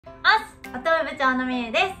おとめ部長のみ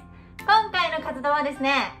えです。今回の活動はです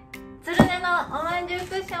ね、つるねのおまんじゅう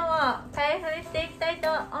クッションを開封していきたいと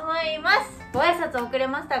思います。ご挨拶遅れ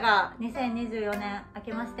ましたが、2024年明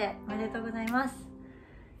けましておめでとうございます。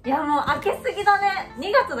いやもう明けすぎだね。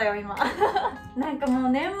2月だよ今なんかも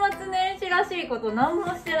う年末年始らしいこと何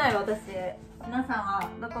もしてない私。皆さんは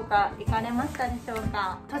どこか行かれましたでしょう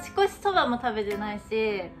か。年越しそばも食べてない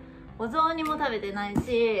し、お雑煮も食べてない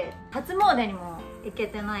し、初詣にも行け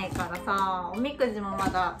てないからさ、おみくじもま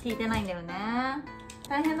だ引いてないんだよね。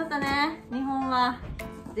大変だったね。日本は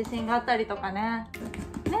地震があったりとかね。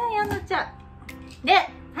やんなっちゃう。で、は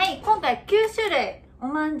い、今回9種類お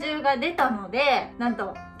まんじゅうが出たので、なん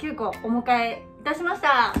と9個お迎えいたしまし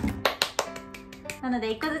た。なの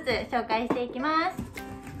で1個ずつ紹介していきます。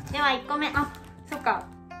では1個目、あ、そっか。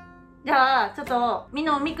じゃあちょっとみん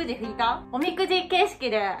なおみくじ引いた？おみくじ形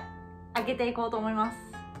式で開けていこうと思います。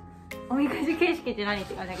おみくじ形式って何っ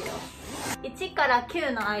て感じだけど、1から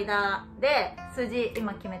9の間で数字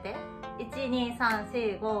今決めて。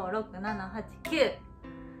123456789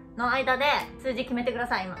の間で数字決めてくだ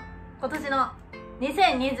さい。今年の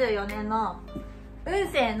2024年の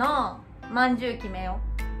運勢のまんじゅう決めよ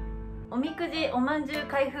う。おみくじおまんじゅう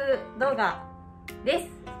開封動画です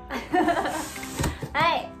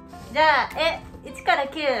はい、じゃあ1から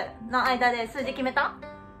9の間で数字決めた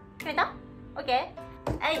 ?OK？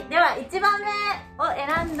 はい、では1番目を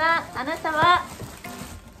選んだあなたは、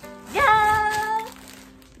じゃ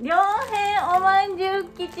ーん、良平おまんじゅう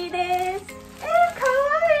吉です。かわ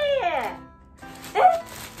いい。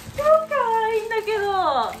超かわいいんだけど、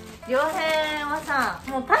良平はさ、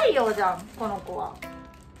もう太陽じゃん、この子は。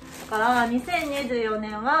だから2024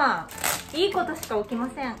年はいいことしか起きま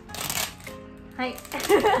せん。はい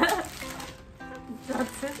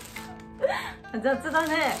雑だ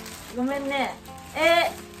ね、ごめんね。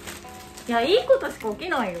いや、いいことしか起き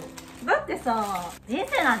ないよ。だってさ、人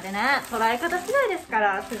生なんてね、捉え方次第ですか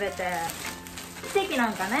ら、すべて。奇跡な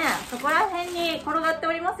んかね、そこら辺に転がって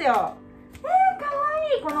おりますよ。かわ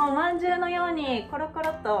いい。このおまんじゅうのようにコロコ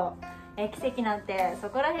ロっと、奇跡なんてそ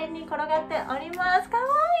こら辺に転がっております。かわ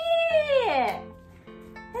いい。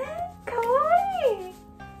かわいい。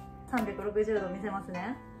360度見せます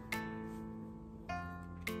ね。は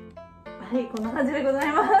い、こんな感じでござ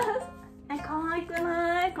います。かわいく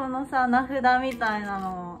ない？このさ、名札みたいな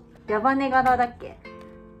の。矢羽柄だっけ？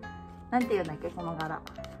なんて言うんだっけ、この柄。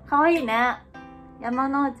かわいいね。山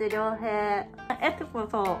之内良平。ってこ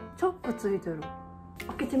さ、チョックついてる。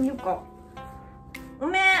開けてみようか。お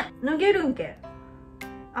めえ、脱げるんけ？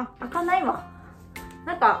あ、開かないわ。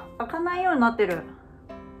なんか、開かないようになってる。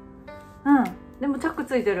でもチャック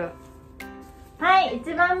ついてる。はい、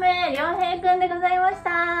1番目、良平くんでございまし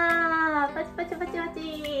た。パチパチパチパ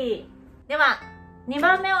チ。では、2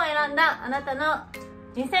番目を選んだあなたの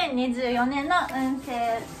2024年の運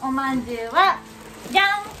勢おまんじゅうは、じゃん！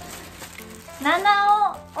七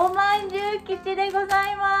尾おまんじゅう吉でござ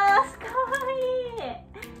います。かわい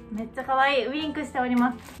い。めっちゃかわいい。ウインクしており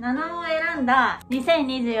ます。七尾を選んだ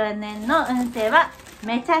2024年の運勢は、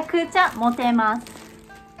めちゃくちゃモテます。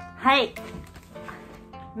はい。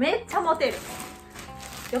めっちゃモテる。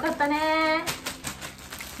よかったね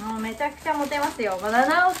ー。もうめちゃくちゃモテますよ。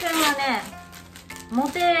七尾くんはね、モ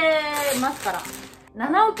テますから。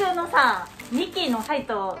七尾くんのさ、2期のカイ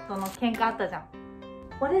トとの喧嘩あったじゃん。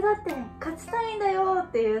俺だって勝ちたいんだよ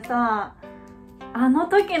っていうさ、あの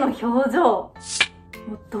時の表情、も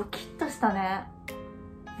うドキッとしたね。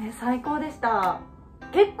最高でした。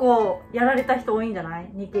結構やられた人多いんじゃない？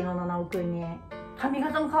 2 期の七尾くんに。髪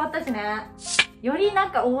型も変わったしね。よりな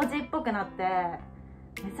んか王子っぽくなって、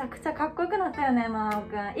めちゃくちゃかっこよくなったよね、七尾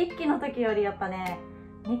くん。1期の時よりやっぱね、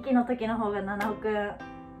2期の時の方が七尾くん、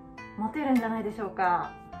モテるんじゃないでしょう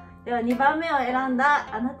か。では2番目を選んだ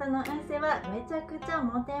あなたの運勢はめちゃくちゃ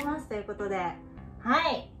モテますということで、は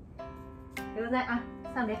い。でございます。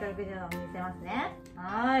360度見せますね。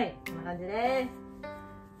はい。こんな感じで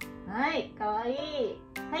す。はい。かわいい。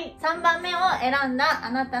はい。3番目を選んだあ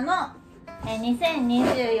なたの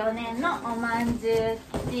2024年のおまんじゅう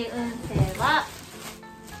吉運勢は、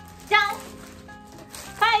じゃん！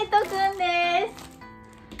カイトくんです。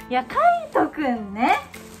いや、カイトくんね。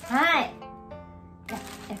はい。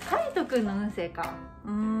カイトくんの運勢か。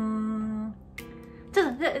ちょ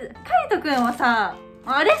っと、カイトくんはさ、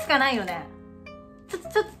あれしかないよね。ちょっ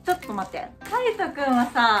と待って。カイトくんは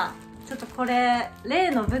さ、ちょっとこれ、例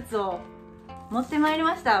の物を持ってまいり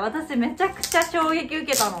ました。私めちゃくちゃ衝撃受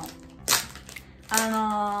けたの。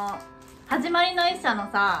始まりの一社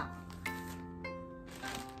のさ、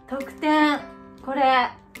特典、これ、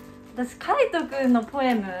私、カイトくんのポ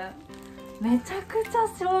エム、めちゃくちゃ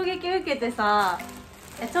衝撃受けてさ、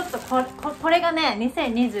ちょっとこれがね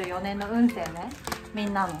2024年の運勢ね、み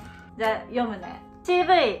んなの。じゃあ読むね。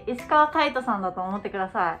 CV 石川海人さんだと思ってくだ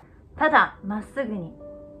さい。ただまっすぐに、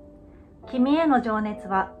君への情熱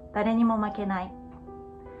は誰にも負けない。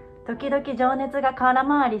時々情熱が空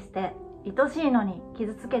回りして愛しいのに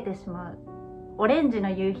傷つけてしまう。オレンジ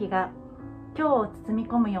の夕日が今日を包み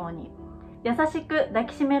込むように、優しく抱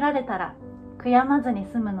きしめられたら悔やまずに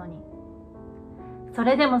済むのに。そ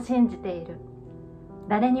れでも信じている。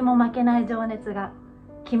誰にも負けない情熱が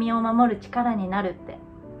君を守る力になるって。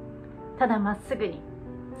ただまっすぐに、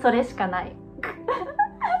それしかない。や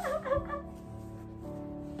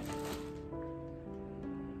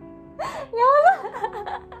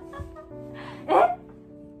ばえ、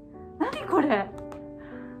何これ、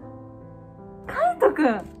カイトく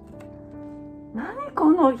ん、何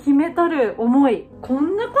この秘めたる思い、こ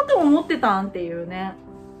んなこと思ってたんっていうね。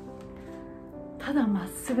ただまっ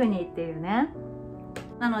すぐにっていうね。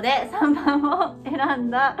なので3番を選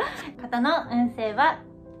んだ方の運勢は、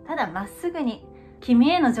ただまっすぐに、君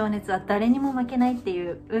への情熱は誰にも負けないって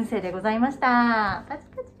いう運勢でございました。パチ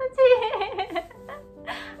パチパチ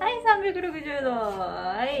はい、360度。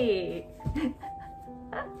はい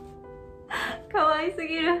可愛す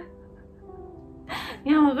ぎる。い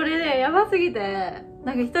やもうこれね、やばすぎて、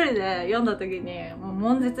なんか一人で読んだ時にもう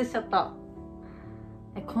悶絶しちゃった。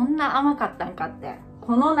こんな甘かったんかって、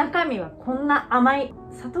この中身はこんな甘い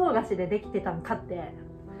砂糖菓子でできてたんかって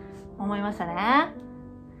思いましたね。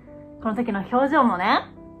この時の表情もね、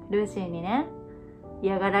ルーシーにね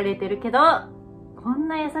嫌がられてるけど、こん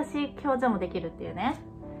な優しい表情もできるっていうね、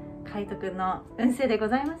カイトくんの運勢でご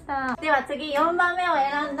ざいました。では次4番目を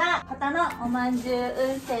選んだ方のおまんじゅう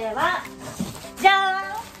運勢は、じゃ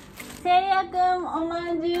ーん、せいやくんお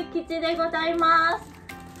まんじゅう吉でございます。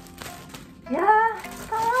いやー、かわい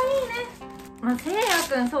いね。まあ、せいや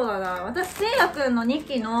くん、そうだな、私せいやくんの2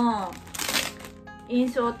期の印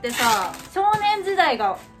象ってさ、少年時代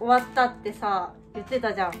が終わったってさ言って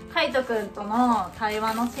たじゃん。カイトくんとの対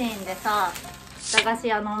話のシーンでさ、駄菓子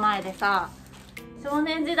屋の前でさ、少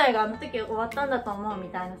年時代があの時終わったんだと思うみ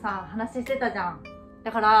たいなさ話してたじゃん。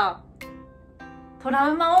だからト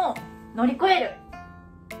ラウマを乗り越える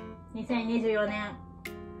2024年。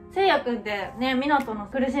せいやくんってね、湊の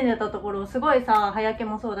苦しんでたところをすごいさ、早け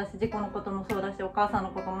もそうだし、事故のこともそうだし、お母さんの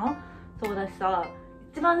こともそうだしさ、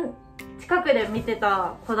一番近くで見て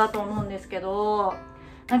た子だと思うんですけど、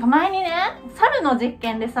なんか前にね、猿の実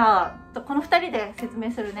験でさ、この2人で説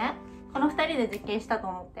明するね。この2人で実験したと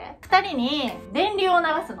思って、2人に電流を流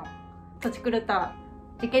すの。土地狂った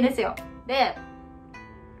実験ですよ。で、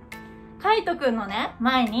カイトくんのね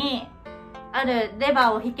前にあるレ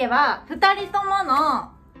バーを引けば2人とも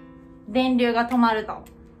の電流が止まると、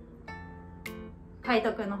カイ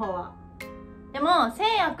トくんの方は。でもせ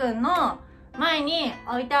いやくんの前に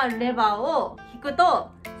置いてあるレバーを引くと、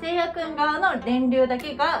せいやくん側の電流だ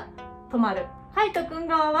けが止まる。カイトくん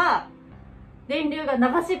側は電流が流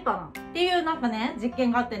しっぱなっていうなんかね、実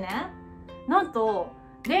験があってね、なんと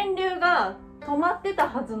電流が止まってた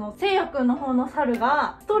はずのせいやくんの方の猿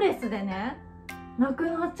がストレスでねなく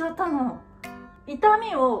なっちゃったの。痛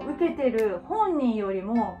みを受けてる本人より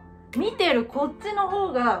も見てるこっちの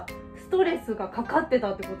方がストレスがかかって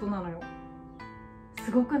たってことなのよ。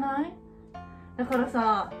すごくない？だから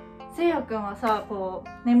さ、せいやくんはさ、こ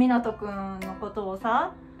うね、湊くんのことを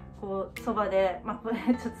さ、こうそばで、まあこれち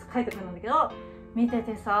ょっと書いてくるんだけど、見て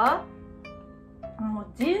てさ、もう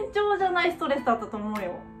尋常じゃないストレスだったと思う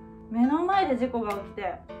よ。目の前で事故が起き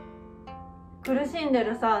て苦しんで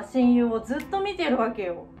るさ親友をずっと見てるわけ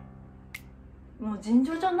よ。もう尋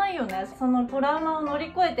常じゃないよね。そのトラウマを乗り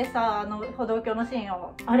越えてさ、あの歩道橋のシーン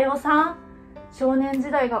を、あれをさ、少年時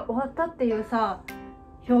代が終わったっていうさ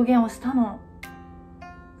表現をしたの、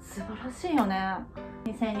素晴らしいよね。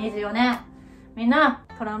2024年みんな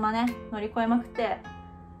トラウマね乗り越えまくって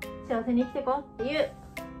幸せに生きていこうっていう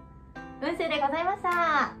運勢でございました。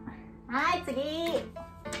はい、次。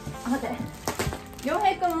あ、待って、良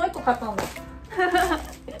平くんもう1個買ったんだ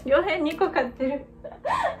良平2個買ってる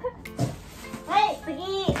はい、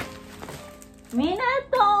次、みな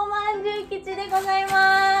とおまんじゅう吉でござい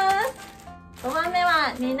ます。5番目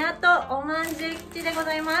はみなとおまんじゅう吉でご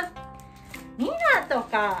ざいます。みなと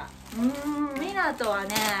か、みなとは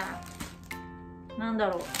ね、なんだ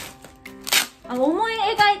ろう、思い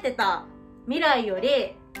描いてた未来よ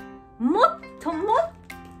りもっともっ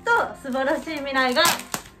と素晴らしい未来が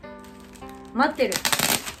待ってる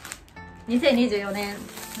2024年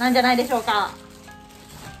なんじゃないでしょうか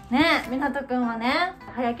ね。え、湊くんはね、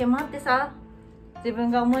早けもあってさ、自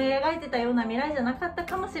分が思い描いてたような未来じゃなかった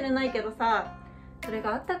かもしれないけどさ、それ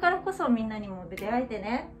があったからこそみんなにも出会えて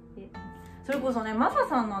ね、そそれこそね、マサ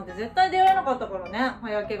さんなんて絶対出会えなかったからね。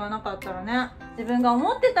早毛がなかったらね。自分が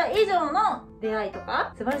思ってた以上の出会いと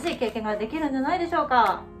か、素晴らしい経験ができるんじゃないでしょう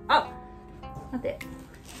か。あ、待って。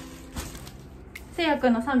せいやく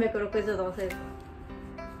んの360度忘れてた。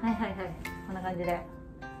はいはいはい。こんな感じで。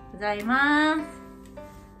ございます。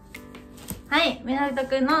はい、みなみと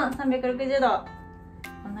くんの360度。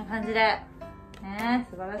こんな感じで。ね、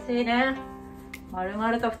素晴らしいね。丸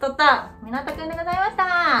々と太ったみなとくんでございまし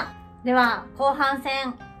た。では、後半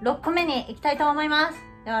戦6個目に行きたいと思います。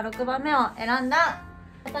では、6番目を選んだ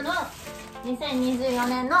方の2024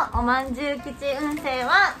年のおまんじゅう吉運勢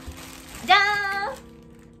は、じゃーん、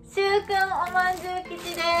しゅうくんおまんじゅう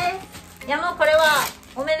吉です。いや、もうこれは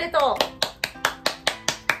おめでとう。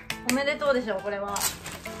おめでとうでしょ、これは。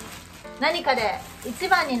何かで1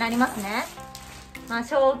番になりますね。まあ、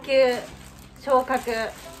昇級、昇格、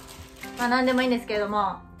まあ何でもいいんですけれど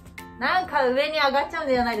も、なんか上に上がっちゃうん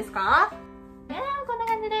じゃないですか？こんな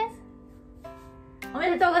感じです。おめ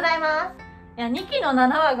でとうございます。いや、2期の7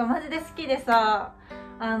話がマジで好きでさ、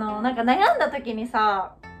なんか悩んだ時に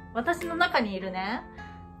さ、私の中にいるね、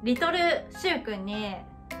リトルシュウくんに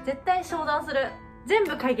絶対商談する。全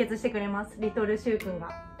部解決してくれます、リトルシュウくんが。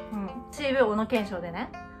うん。CV 小野賢章でね。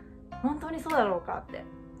本当にそうだろうかって。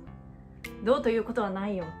どうということはな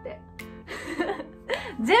いよって。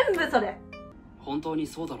全部それ。本当に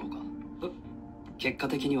そうだろうか。結果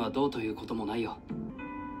的にはどうということもないよ。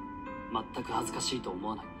全く恥ずかしいと思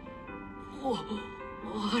わない。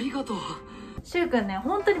ありがとう。しゅうくんね、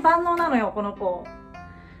本当に万能なのよ、この子。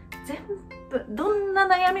全部、どんな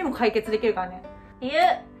悩みも解決できるからね。っていう、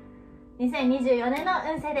2024年の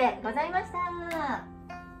運勢でございました。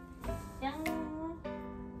じゃん。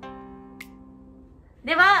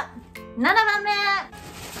では、7番目。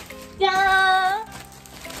じゃーん。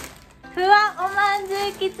ふわおまんじゅう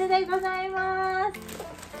吉でございます。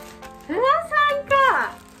ふわさん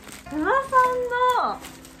か。ふわさん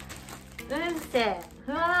の運勢。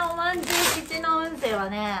ふわおまんじゅう吉の運勢は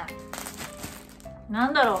ね、な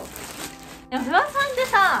んだろう。いや、ふわさんって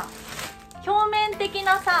さ、表面的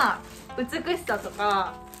なさ、美しさと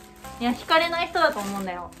か、いや、惹かれない人だと思うん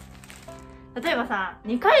だよ。例えばさ、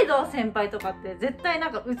二階堂先輩とかって絶対な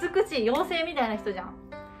んか美しい妖精みたいな人じゃん。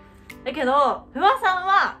だけど、ふわさん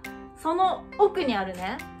は、その奥にある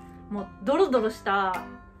ね、もうドロドロした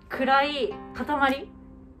暗い塊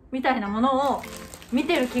みたいなものを見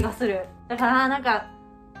てる気がする。だからなんか、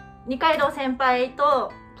二階堂先輩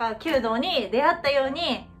とか弓道に出会ったよう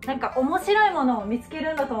に、なんか面白いものを見つけ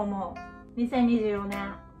るんだと思う。2024年。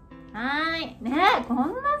はーい。ねえ、こんな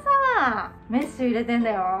さ、メッシュ入れてんだ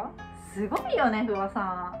よ。すごいよね、ふわさ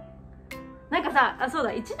ん。なんかさ、あ、そうだ、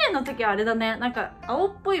1年の時はあれだね。なんか、青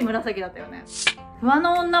っぽい紫だったよね。ふわ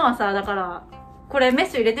の女はさ、だから、これメッ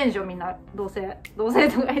シュ入れてんでしょみんな。どうせとか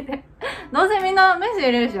言って。どうせみんなメッシュ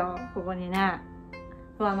入れるでしょここにね。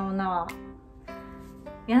ふわの女は。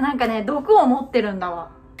いや、なんかね、毒を持ってるんだ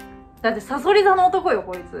わ。だって、サソリ座の男よ、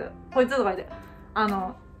こいつ。こいつとか言って。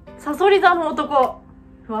サソリ座の男。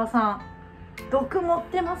ふわさん。毒持っ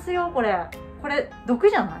てますよ、これ。これ、毒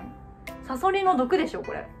じゃない？サソリの毒でしょ、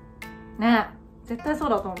これ。ね。絶対そ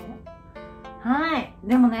うだと思う。はい。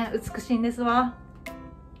でもね、美しいんですわ。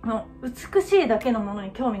美しいだけのものに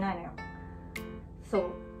興味ないのよ。そう。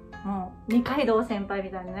もう、二階堂先輩み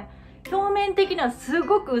たいにね。表面的にはす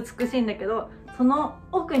ごく美しいんだけど、その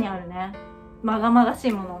奥にあるね、まがまがし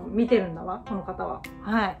いものを見てるんだわ、この方は。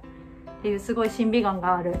はい。っていうすごい審美眼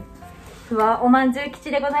がある、ふわおまんじゅう吉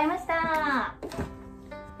でございました。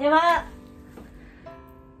では、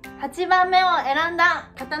8番目を選んだ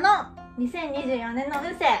方の2024年の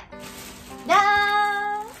運勢。じゃー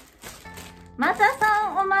ん！まささ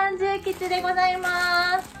んおまんじゅう吉でござい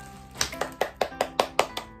ます。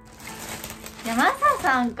いや、まさ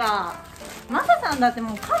さんか。まささんだって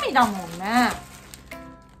もう神だもんね。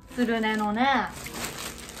スルネのね、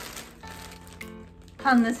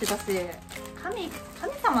神主だし、神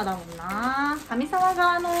様だもんな。神様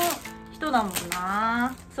側の人だもん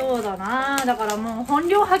な。そうだな。だからもう本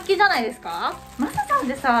領発揮じゃないですか。マサさんっ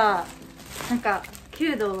てさ、なんか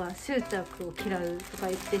弓道は執着を嫌うとか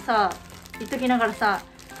言ってさ、言っときながらさ、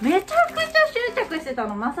めちゃくちゃ執着してた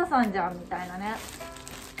のマサさんじゃんみたいなね。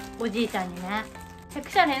おじいちゃんにね、100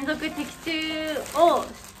社連続的中を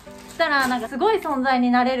したらなんかすごい存在に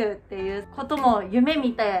なれるっていうことも夢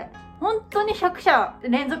見て、本当に100社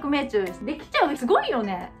連続命中できちゃう。すごいよ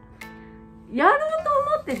ね。やろうと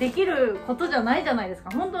思ってできることじゃないじゃないですか。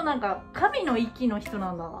本当なんか神の域の人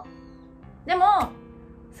なんだわ。でも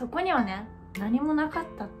そこにはね、何もなかっ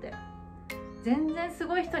たって、全然す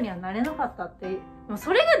ごい人にはなれなかったって。でも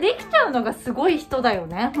それができちゃうのがすごい人だよ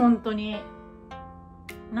ね、本当に。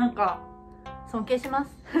なんか尊敬します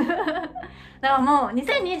だからもう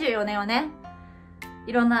2024年はね、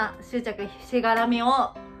いろんな執着しがらみを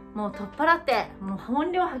もう取っ払って、もう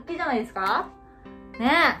本領発揮じゃないですか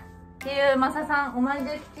ねえっていうマサさんおまん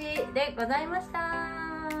じゅう吉でございました。は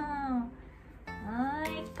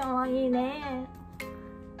い、かわいいね。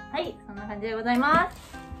はい、そんな感じでございま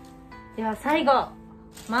す。では最後、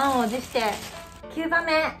満を持して9番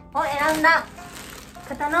目を選んだ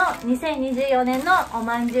方の2024年のお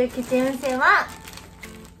まんじゅう吉運勢は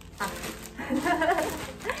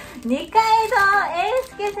二階堂英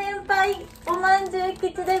介先輩おまんじゅう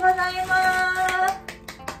吉でございま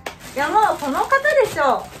す。いや、もうこの方でし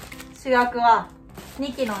ょう、主役は。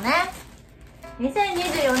2期のね、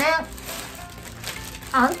2024年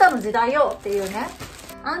あんたの時代よっていうね、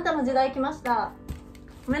あんたの時代来ました。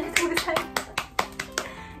おめでとうございます。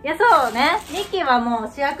いや、そうね、2期はも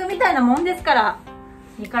う主役みたいなもんですから、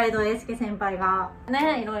二階堂英介先輩が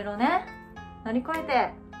ね、いろいろね乗り越え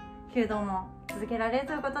て弓道も続けられる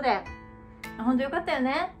ということで、ほんとよかったよ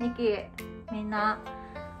ね。2期みんな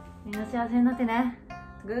幸せになってね。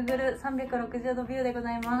 Google360 度ビューでご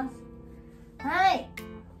ざいます。はい、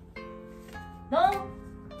ドン。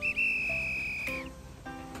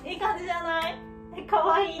いい感じじゃない？か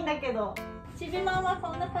わいいんだけど。ちびまんは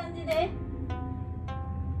こんな感じで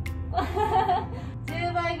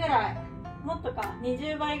10倍ぐらい、もっとか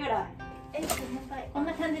20倍ぐらい、こん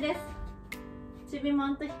な感じです。ちび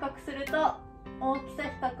まんと比較すると大きさ比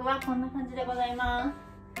較はこんな感じでございま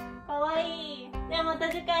す。かわいい。ではまた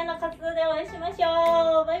次回の活動でお会いしまし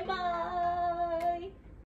ょう。バイバーイ。